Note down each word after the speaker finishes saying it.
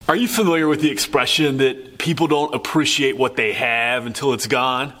Are you familiar with the expression that people don't appreciate what they have until it's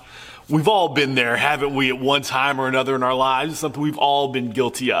gone? We've all been there, haven't we, at one time or another in our lives? It's something we've all been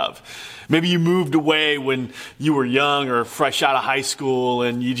guilty of. Maybe you moved away when you were young or fresh out of high school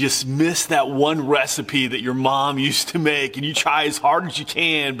and you just missed that one recipe that your mom used to make, and you try as hard as you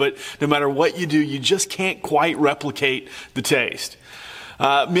can, but no matter what you do, you just can't quite replicate the taste.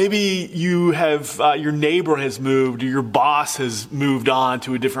 Maybe you have, your neighbor has moved, or your boss has moved on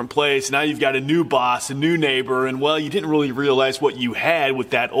to a different place. Now you've got a new boss, a new neighbor, and well, you didn't really realize what you had with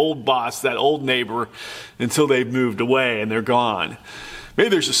that old boss, that old neighbor, until they've moved away and they're gone. Maybe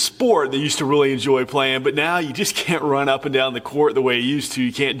there's a sport that you used to really enjoy playing, but now you just can't run up and down the court the way you used to.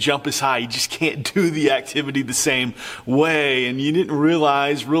 You can't jump as high. You just can't do the activity the same way. And you didn't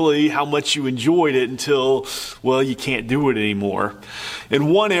realize really how much you enjoyed it until, well, you can't do it anymore. In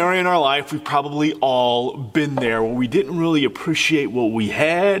one area in our life, we've probably all been there where we didn't really appreciate what we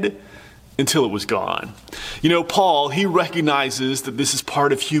had until it was gone. You know, Paul, he recognizes that this is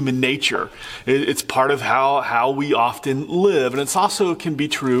part of human nature. It's part of how we often live, and it's also can be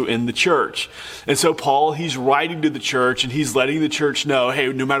true in the church. And so Paul, he's writing to the church, and he's letting the church know,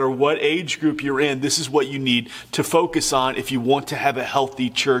 hey, no matter what age group you're in, this is what you need to focus on if you want to have a healthy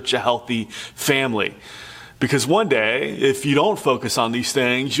church, a healthy family. Because one day, if you don't focus on these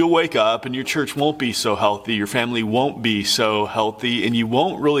things, you'll wake up and your church won't be so healthy, your family won't be so healthy, and you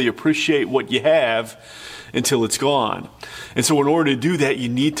won't really appreciate what you have until it's gone. And so in order to do that, you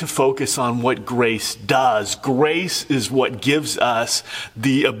need to focus on what grace does. Grace is what gives us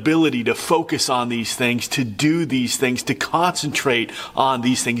the ability to focus on these things, to do these things, to concentrate on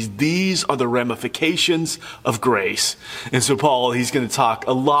these things. These are the ramifications of grace. And so Paul, he's going to talk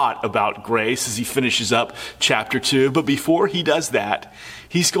a lot about grace as he finishes up chapter 2. But before he does that,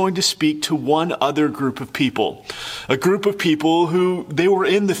 he's going to speak to one other group of people. A group of people who they were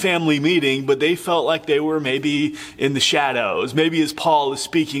in the family meeting, but they felt like they were maybe in the shadows. Maybe as Paul is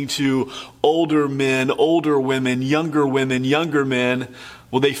speaking to older men, older women, younger men,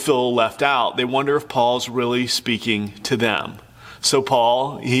 well, they feel left out. They wonder if Paul's really speaking to them. So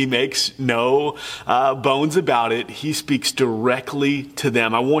Paul, he makes no bones about it. He speaks directly to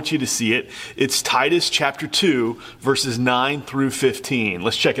them. I want you to see it. It's Titus chapter 2, verses 9 through 15.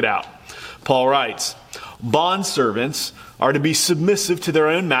 Let's check it out. Paul writes, "Bondservants are to be submissive to their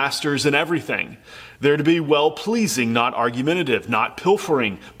own masters in everything. They're to be well-pleasing, not argumentative, not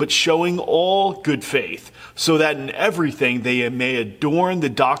pilfering, but showing all good faith, so that in everything they may adorn the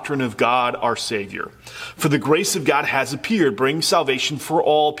doctrine of God our Savior. For the grace of God has appeared, bringing salvation for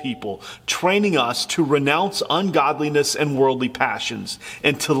all people, training us to renounce ungodliness and worldly passions,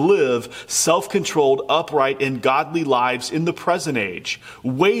 and to live self-controlled, upright, and godly lives in the present age,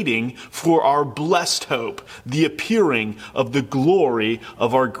 waiting for our blessed hope, the appearing of the glory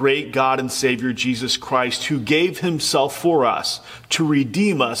of our great God and Savior Jesus Christ, who gave himself for us to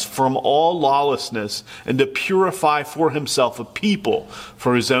redeem us from all lawlessness and to purify for himself a people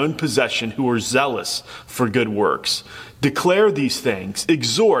for his own possession who are zealous for good works. Declare these things,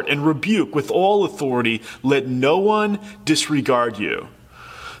 exhort and rebuke with all authority. Let no one disregard you."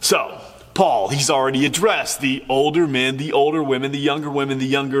 So, Paul, he's already addressed the older men, the older women, the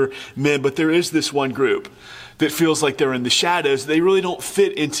younger men, but there is this one group that feels like they're in the shadows. They really don't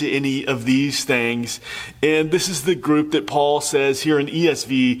fit into any of these things. And this is the group that Paul says here in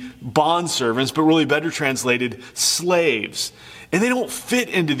ESV, bondservants, but really better translated, slaves. And they don't fit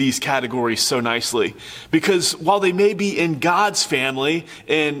into these categories so nicely, because while they may be in God's family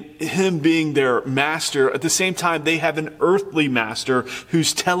and him being their master, at the same time they have an earthly master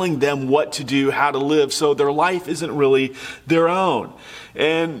who's telling them what to do, how to live, so their life isn't really their own.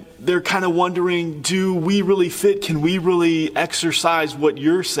 And they're kind of wondering, do we really fit? Can we really exercise what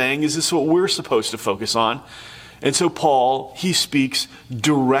you're saying? Is this what we're supposed to focus on? And so Paul, he speaks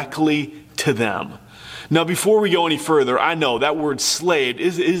directly to them. Now, before we go any further, I know that word slave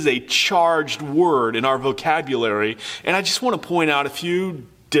is a charged word in our vocabulary, and I just want to point out a few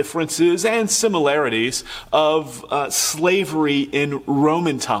differences and similarities of slavery in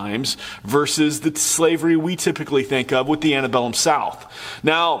Roman times versus the slavery we typically think of with the antebellum South.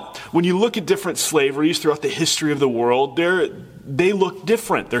 Now, when you look at different slaveries throughout the history of the world, they look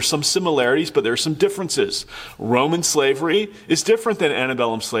different. There's some similarities, but there's some differences. Roman slavery is different than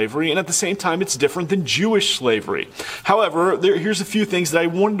antebellum slavery, and at the same time, it's different than Jewish slavery. However, here's a few things that I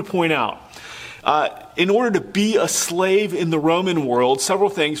wanted to point out. In order to be a slave in the Roman world, several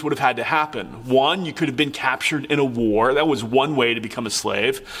things would have had to happen. One, you could have been captured in a war. That was one way to become a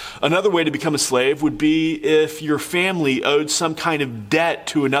slave. Another way to become a slave would be if your family owed some kind of debt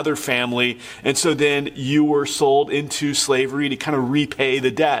to another family, and so then you were sold into slavery to kind of repay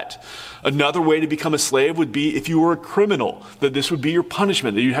the debt. Another way to become a slave would be if you were a criminal, that this would be your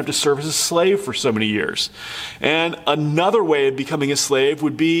punishment, that you'd have to serve as a slave for so many years. And another way of becoming a slave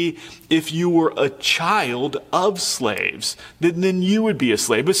would be if you were a child of slaves, then you would be a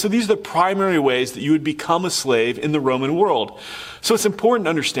slave. But so these are the primary ways that you would become a slave in the Roman world. So it's important to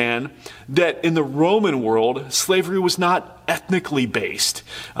understand that in the Roman world, slavery was not ethnically based.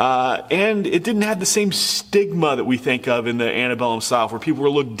 And it didn't have the same stigma that we think of in the antebellum South, where people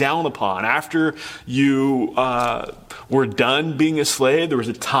were looked down upon. After you were done being a slave, there was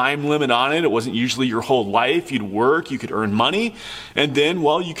a time limit on it. It wasn't usually your whole life. You'd work, you could earn money, and then,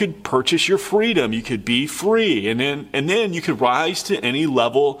 well, you could purchase your freedom. You could be free, and then you could rise to any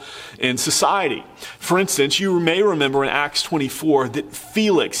level in society. For instance, you may remember in Acts 24 that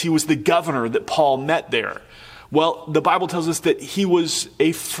Felix, he was the governor that Paul met there. Well, the Bible tells us that he was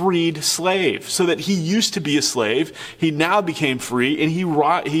a freed slave, so that he used to be a slave. He now became free, and he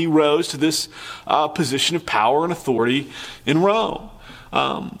rose to this position of power and authority in Rome.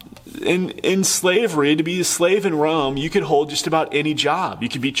 In slavery, to be a slave in Rome, you could hold just about any job. You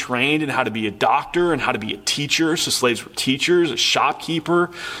could be trained in how to be a doctor and how to be a teacher. So slaves were teachers, a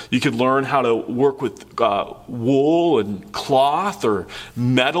shopkeeper. You could learn how to work with wool and cloth or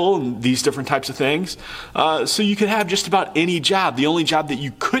metal and these different types of things. So you could have just about any job. The only job that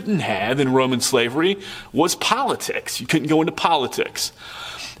you couldn't have in Roman slavery was politics. You couldn't go into politics.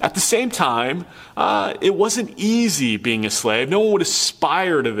 At the same time, it wasn't easy being a slave. No one would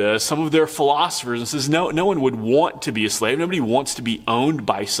aspire to this. Some of their philosophers says no one would want to be a slave. Nobody wants to be owned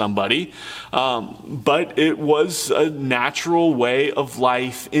by somebody. But it was a natural way of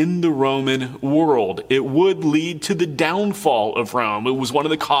life in the Roman world. It would lead to the downfall of Rome. It was one of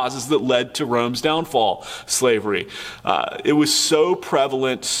the causes that led to Rome's downfall, slavery. It was so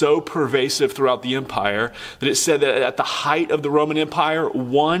prevalent, so pervasive throughout the empire that it said that at the height of the Roman Empire,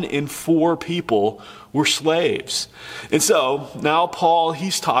 1 in 4 people were slaves. And so now Paul,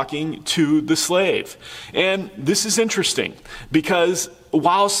 he's talking to the slave. And this is interesting because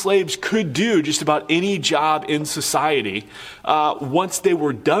while slaves could do just about any job in society, once they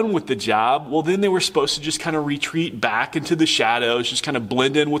were done with the job, well, then they were supposed to just kind of retreat back into the shadows, just kind of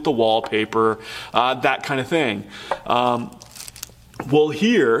blend in with the wallpaper, that kind of thing. Well,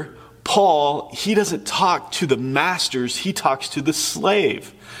 here, Paul, he doesn't talk to the masters, he talks to the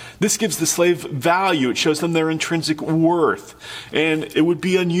slave. This gives the slave value. It shows them their intrinsic worth. And it would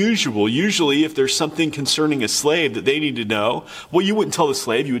be unusual. Usually, if there's something concerning a slave that they need to know, well, you wouldn't tell the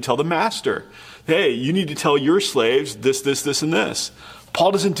slave, you would tell the master. Hey, you need to tell your slaves this, this, this, and this.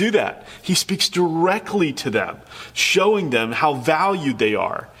 Paul doesn't do that. He speaks directly to them, showing them how valued they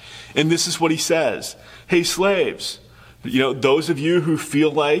are. And this is what he says. Hey, slaves, those of you who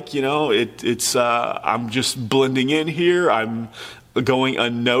feel like, I'm just blending in here, I'm going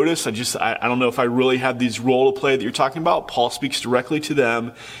unnoticed. I don't know if I really have these role to play that you're talking about. Paul speaks directly to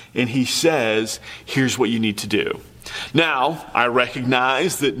them, and he says, here's what you need to do. Now, I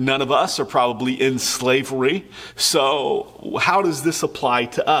recognize that none of us are probably in slavery, so how does this apply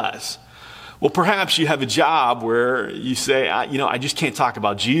to us? Well, perhaps you have a job where you say, I just can't talk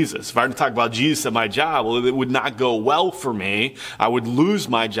about Jesus. If I were to talk about Jesus at my job, well, it would not go well for me. I would lose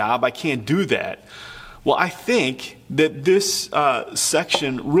my job. I can't do that. Well, I think that this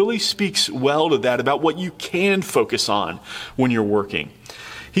section really speaks well to that, about what you can focus on when you're working.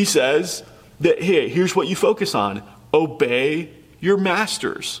 He says that, hey, here's what you focus on. Obey your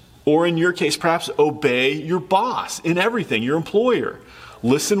masters. Or in your case, perhaps obey your boss in everything, your employer.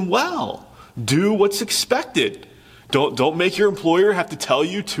 Listen well. Do what's expected. Don't make your employer have to tell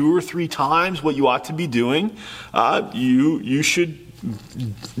you 2 or 3 times what you ought to be doing. You should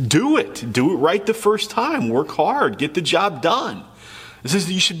do it. Do it right the first time. Work hard. Get the job done. It says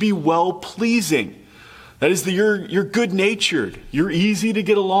that you should be well-pleasing. That is that you're good-natured. You're easy to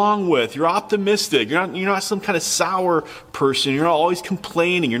get along with. You're optimistic. You're not some kind of sour person. You're not always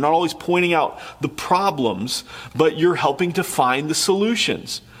complaining. You're not always pointing out the problems, but you're helping to find the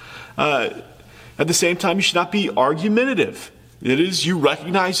solutions. At the same time, you should not be argumentative. It is, you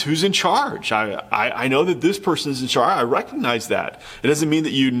recognize who's in charge. I know that this person is in charge. I recognize that. It doesn't mean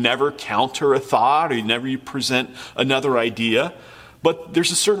that you never counter a thought or you present another idea. But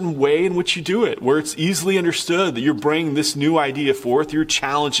there's a certain way in which you do it, where it's easily understood that you're bringing this new idea forth. You're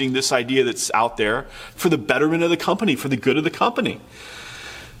challenging this idea that's out there for the betterment of the company, for the good of the company.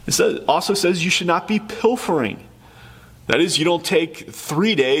 Also says you should not be pilfering. That is, you don't take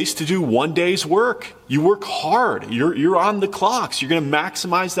 3 days to do 1 day's work. You work hard. You're on the clocks. You're going to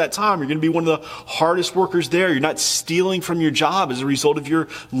maximize that time. You're going to be one of the hardest workers there. You're not stealing from your job as a result of your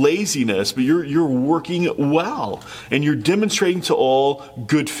laziness, but you're working well. And you're demonstrating to all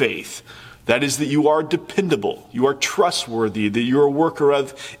good faith. That is, that you are dependable, you are trustworthy, that you're a worker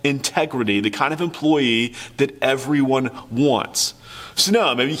of integrity, the kind of employee that everyone wants. So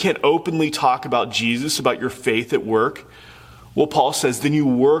no, maybe you can't openly talk about Jesus, about your faith at work. Well, Paul says, then you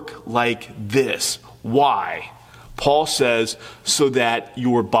work like this. Why? Paul says, so that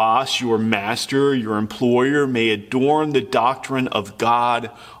your boss, your master, your employer may adorn the doctrine of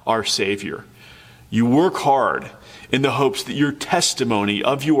God, our Savior. You work hard in the hopes that your testimony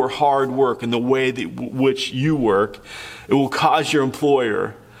of your hard work and the way that which you work, it will cause your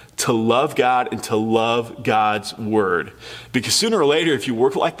employer to love God and to love God's word. Because sooner or later, if you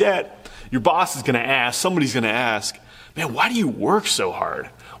work like that, your boss is going to ask, somebody's going to ask, man, why do you work so hard?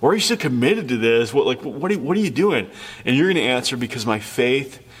 Why are you so committed to this? What are you doing? And you're going to answer, because my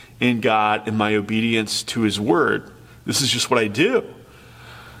faith in God and my obedience to his word. This is just what I do.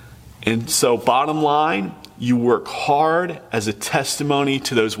 And so bottom line, you work hard as a testimony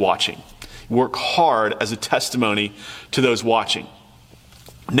to those watching. You work hard as a testimony to those watching.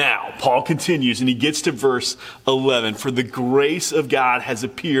 Now, Paul continues and he gets to verse 11. For the grace of God has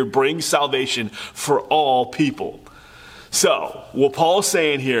appeared, bringing salvation for all people. So, what Paul's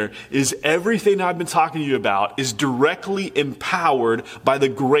saying here is everything I've been talking to you about is directly empowered by the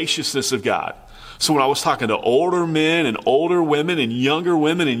graciousness of God. So when I was talking to older men and older women and younger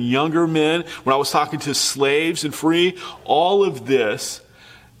men, when I was talking to slaves and free, all of this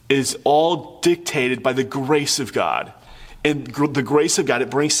is all dictated by the grace of God. And the grace of God, it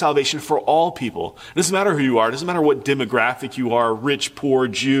brings salvation for all people. It doesn't matter who you are. It doesn't matter what demographic you are, rich, poor,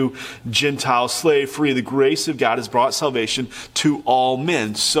 Jew, Gentile, slave, free. The grace of God has brought salvation to all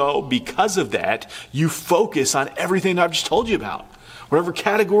men. So because of that, you focus on everything I've just told you about. Whatever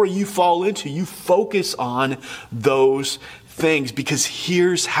category you fall into, you focus on those things, because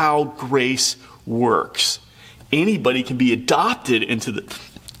here's how grace works. Anybody can be adopted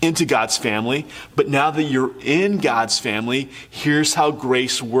into God's family, but now that you're in God's family, here's how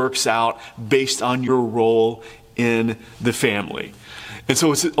grace works out based on your role in the family. And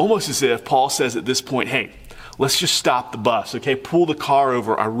so it's almost as if Paul says at this point, hey, let's just stop the bus, okay? Pull the car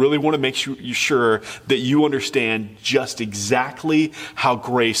over. I really want to make sure that you understand just exactly how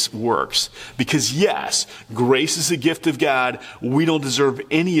grace works. Because yes, grace is a gift of God. We don't deserve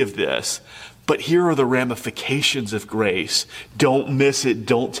any of this. But here are the ramifications of grace. Don't miss it.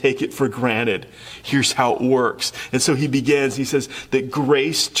 Don't take it for granted. Here's how it works. And so he begins, he says that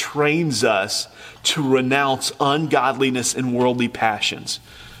grace trains us to renounce ungodliness and worldly passions.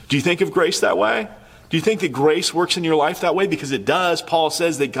 Do you think of grace that way? Do you think that grace works in your life that way? Because it does. Paul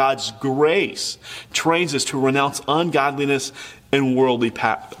says that God's grace trains us to renounce ungodliness and worldly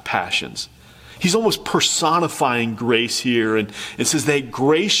passions. He's almost personifying grace here, and it says that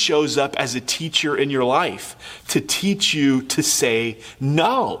grace shows up as a teacher in your life to teach you to say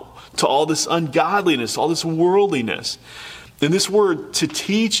no to all this ungodliness, all this worldliness. And this word, to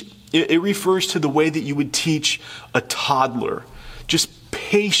teach, it refers to the way that you would teach a toddler. Just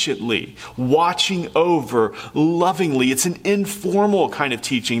patiently, watching over, lovingly. It's an informal kind of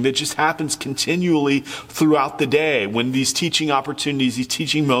teaching that just happens continually throughout the day when these teaching opportunities, these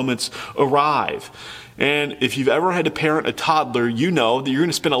teaching moments arrive. And if you've ever had to parent a toddler, you know that you're going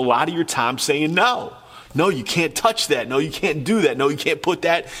to spend a lot of your time saying no. No, you can't touch that. No, you can't do that. No, you can't put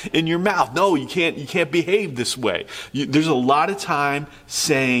that in your mouth. No, you can't behave this way. There's a lot of time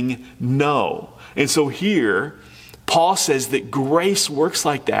saying no. And so here, Paul says that grace works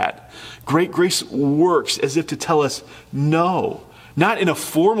like that. Great grace works as if to tell us no. Not in a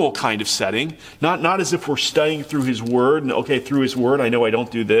formal kind of setting. Not as if we're studying through his word. And okay, through his word, I know I don't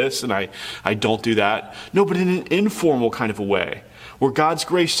do this and I don't do that. No, but in an informal kind of a way. Where God's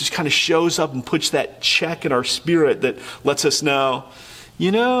grace just kind of shows up and puts that check in our spirit that lets us know,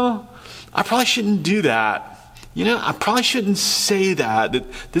 I probably shouldn't do that. I probably shouldn't say that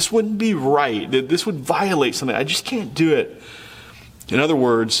this wouldn't be right, that this would violate something. I just can't do it. In other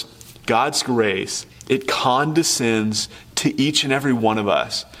words, God's grace, it condescends to each and every one of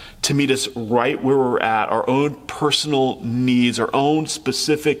us to meet us right where we're at, our own personal needs, our own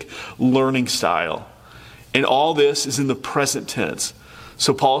specific learning style. And all this is in the present tense.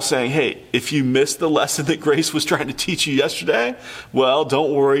 So Paul's saying, hey, if you missed the lesson that grace was trying to teach you yesterday, well,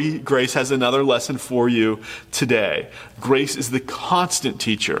 don't worry. Grace has another lesson for you today. Grace is the constant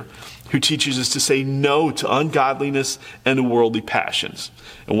teacher. who teaches us to say no to ungodliness and to worldly passions.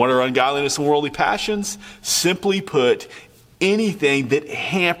 And what are ungodliness and worldly passions? Simply put, anything that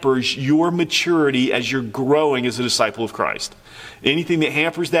hampers your maturity as you're growing as a disciple of Christ. Anything that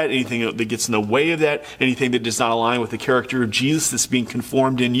hampers that, anything that gets in the way of that, anything that does not align with the character of Jesus that's being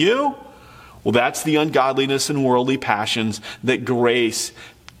conformed in you, well, that's the ungodliness and worldly passions that grace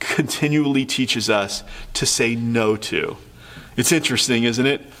continually teaches us to say no to. It's interesting, isn't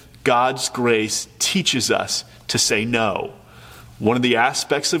it? God's grace teaches us to say no. One of the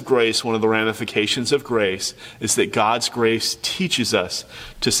aspects of grace, one of the ramifications of grace, is that God's grace teaches us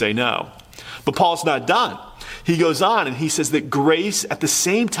to say no. But Paul's not done. He goes on and he says that grace, at the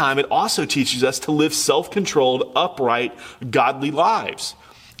same time, it also teaches us to live self-controlled, upright, godly lives.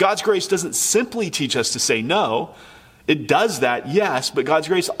 God's grace doesn't simply teach us to say no. It does that, yes, but God's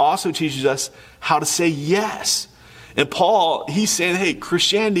grace also teaches us how to say yes. And Paul, he's saying, hey,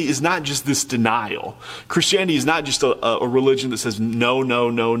 Christianity is not just this denial. Christianity is not just a religion that says no, no,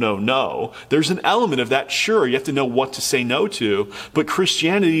 no, no, no. There's an element of that, sure. You have to know what to say no to. But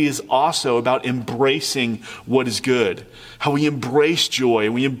Christianity is also about embracing what is good, how we embrace joy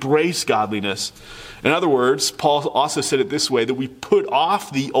and we embrace godliness. In other words, Paul also said it this way, that we put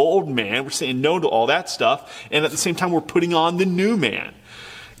off the old man. We're saying no to all that stuff. And at the same time, we're putting on the new man.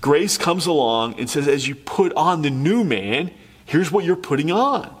 Grace comes along and says, as you put on the new man, here's what you're putting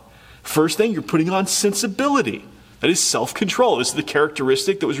on. First thing, you're putting on sensibility. That is self-control. This is the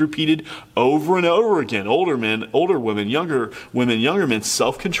characteristic that was repeated over and over again. Older men, older women, younger men,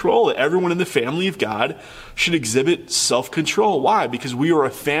 self-control. Everyone in the family of God should exhibit self-control. Why? Because we are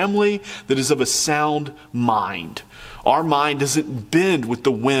a family that is of a sound mind. Our mind doesn't bend with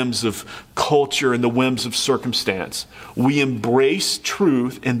the whims of culture and the whims of circumstance. We embrace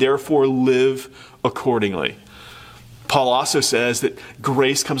truth and therefore live accordingly. Paul also says that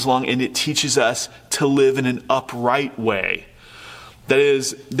grace comes along and it teaches us to live in an upright way. That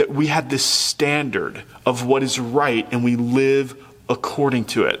is, that we have this standard of what is right and we live according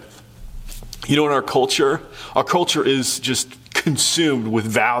to it. You know, in our culture is just consumed with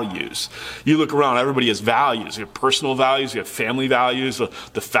values. You look around, everybody has values. You have personal values, you have family values,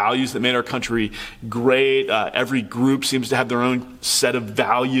 the values that made our country great. Every group seems to have their own set of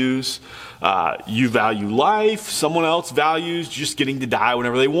values. You value life. Someone else values just getting to die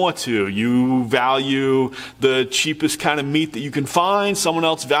whenever they want to. You value the cheapest kind of meat that you can find. Someone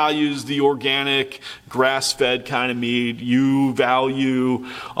else values the organic, grass-fed kind of meat. You value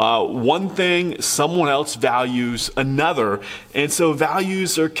one thing. Someone else values another. And so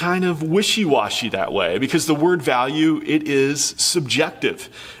values are kind of wishy-washy that way because the word value, it is subjective.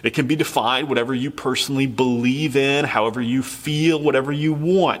 It can be defined whatever you personally believe in, however you feel, whatever you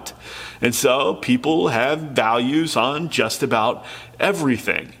want. And so people have values on just about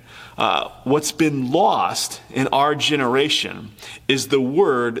everything. What's been lost in our generation is the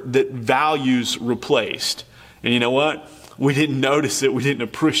word that values replaced. And you know what? We didn't notice it. We didn't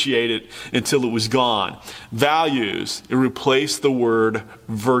appreciate it until it was gone. Values, it replaced the word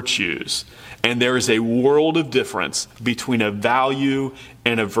virtues. And there is a world of difference between a value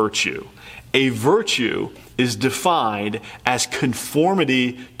and a virtue. A virtue is defined as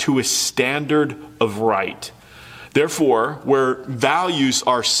conformity to a standard of right. Therefore, where values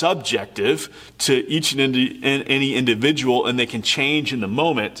are subjective to each and any individual and they can change in the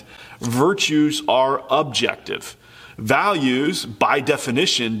moment, virtues are objective. Values, by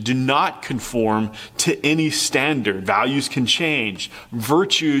definition, do not conform to any standard. Values can change.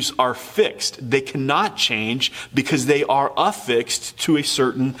 Virtues are fixed. They cannot change because they are affixed to a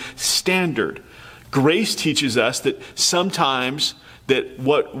certain standard. Grace teaches us that sometimes that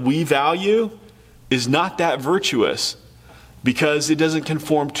what we value is not that virtuous because it doesn't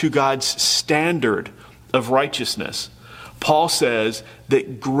conform to God's standard of righteousness. Paul says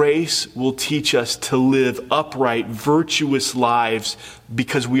that grace will teach us to live upright, virtuous lives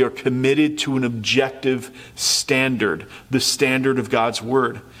because we are committed to an objective standard, the standard of God's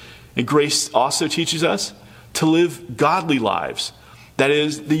word. And grace also teaches us to live godly lives. That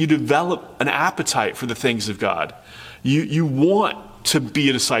is, that you develop an appetite for the things of God. You want to be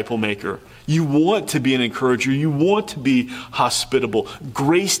a disciple maker. You want to be an encourager. You want to be hospitable.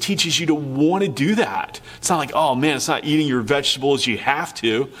 Grace teaches you to want to do that. It's not like, oh man, it's not eating your vegetables. You have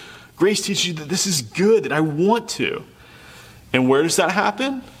to. Grace teaches you that this is good, that I want to. And where does that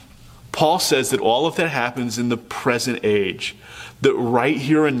happen? Paul says that all of that happens in the present age. That right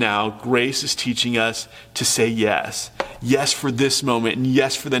here and now, grace is teaching us to say yes. Yes for this moment, and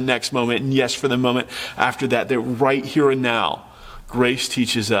yes for the next moment, and yes for the moment after that. That right here and now, grace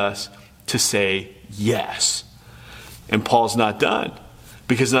teaches us to say yes. And Paul's not done.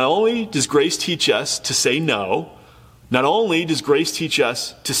 Because not only does grace teach us to say no, not only does grace teach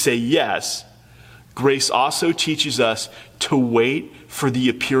us to say yes, grace also teaches us to wait for the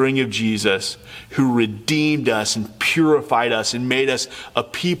appearing of Jesus, who redeemed us and purified us and made us a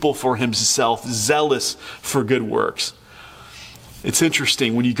people for himself, zealous for good works. It's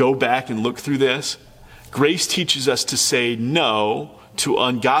interesting when you go back and look through this, grace teaches us to say no to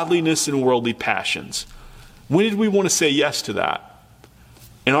ungodliness and worldly passions. When did we want to say yes to that?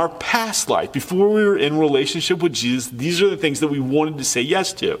 In our past life, before we were in relationship with Jesus, these are the things that we wanted to say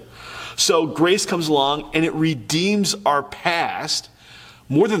yes to. So grace comes along and it redeems our past.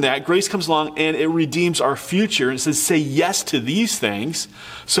 More than that, grace comes along and it redeems our future and says, say yes to these things.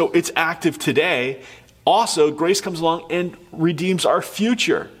 So it's active today. Also, grace comes along and redeems our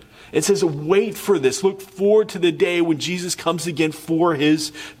future. It says, wait for this. Look forward to the day when Jesus comes again for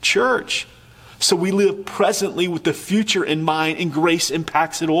his church. So we live presently with the future in mind, and grace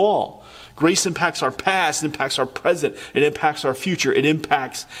impacts it all. Grace impacts our past, it impacts our present, it impacts our future, it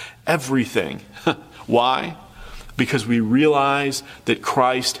impacts everything. Why? Because we realize that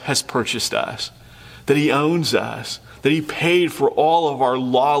Christ has purchased us, that he owns us, that he paid for all of our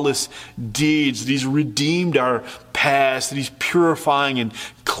lawless deeds, that he's redeemed our past, that he's purifying and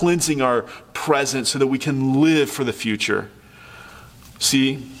cleansing our present so that we can live for the future.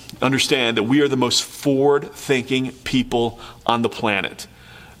 See, understand that we are the most forward-thinking people on the planet.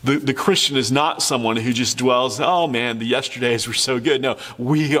 The Christian is not someone who just dwells, oh man, the yesterdays were so good. No,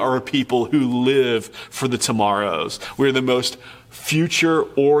 we are a people who live for the tomorrows. We're the most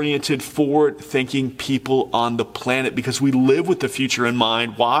future-oriented, forward-thinking people on the planet because we live with the future in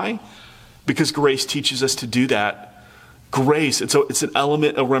mind. Why? Because grace teaches us to do that. Grace, it's an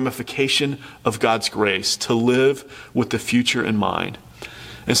element, a ramification of God's grace, to live with the future in mind.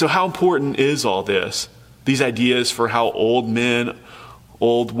 And so how important is all this? These ideas for how old men,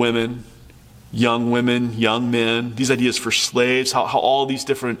 old women, young men, these ideas for slaves, how all these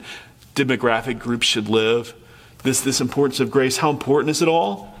different demographic groups should live. This importance of grace, how important is it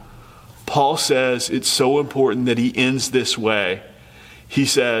all? Paul says it's so important that he ends this way. He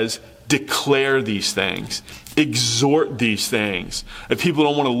says, declare these things. Exhort these things. If people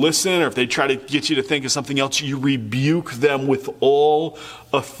don't want to listen, or if they try to get you to think of something else, you rebuke them with all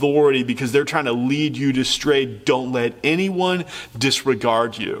authority because they're trying to lead you astray. Don't let anyone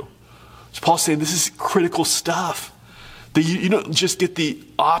disregard you. So Paul's saying this is critical stuff. That you don't just get the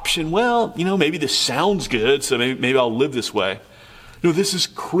option, well, maybe this sounds good, so maybe I'll live this way. No, this is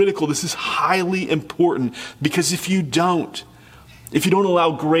critical. This is highly important because if you don't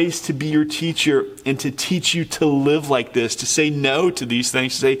allow grace to be your teacher and to teach you to live like this, to say no to these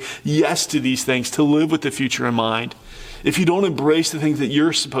things, to say yes to these things, to live with the future in mind, if you don't embrace the things that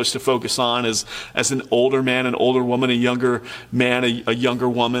you're supposed to focus on as an older man, an older woman, a younger man, a younger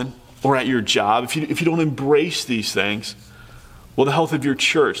woman, or at your job, if you don't embrace these things, well, the health of your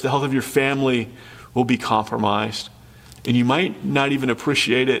church, the health of your family will be compromised. And you might not even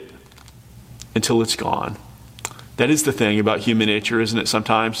appreciate it until it's gone. That is the thing about human nature, isn't it,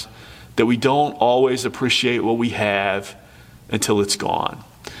 sometimes? That we don't always appreciate what we have until it's gone.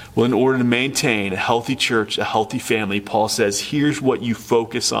 Well, in order to maintain a healthy church, a healthy family, Paul says, here's what you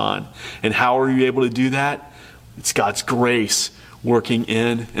focus on. And how are you able to do that? It's God's grace working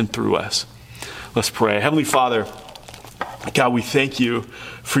in and through us. Let's pray. Heavenly Father, God, we thank you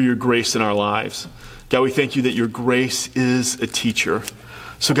for your grace in our lives. God, we thank you that your grace is a teacher.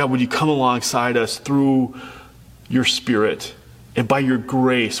 So God, would you come alongside us through your Spirit, and by your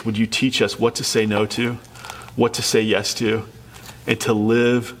grace, would you teach us what to say no to, what to say yes to, and to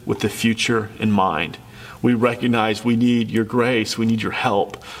live with the future in mind. We recognize we need your grace, we need your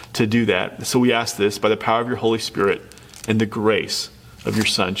help to do that. So we ask this by the power of your Holy Spirit and the grace of your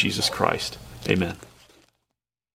Son, Jesus Christ. Amen.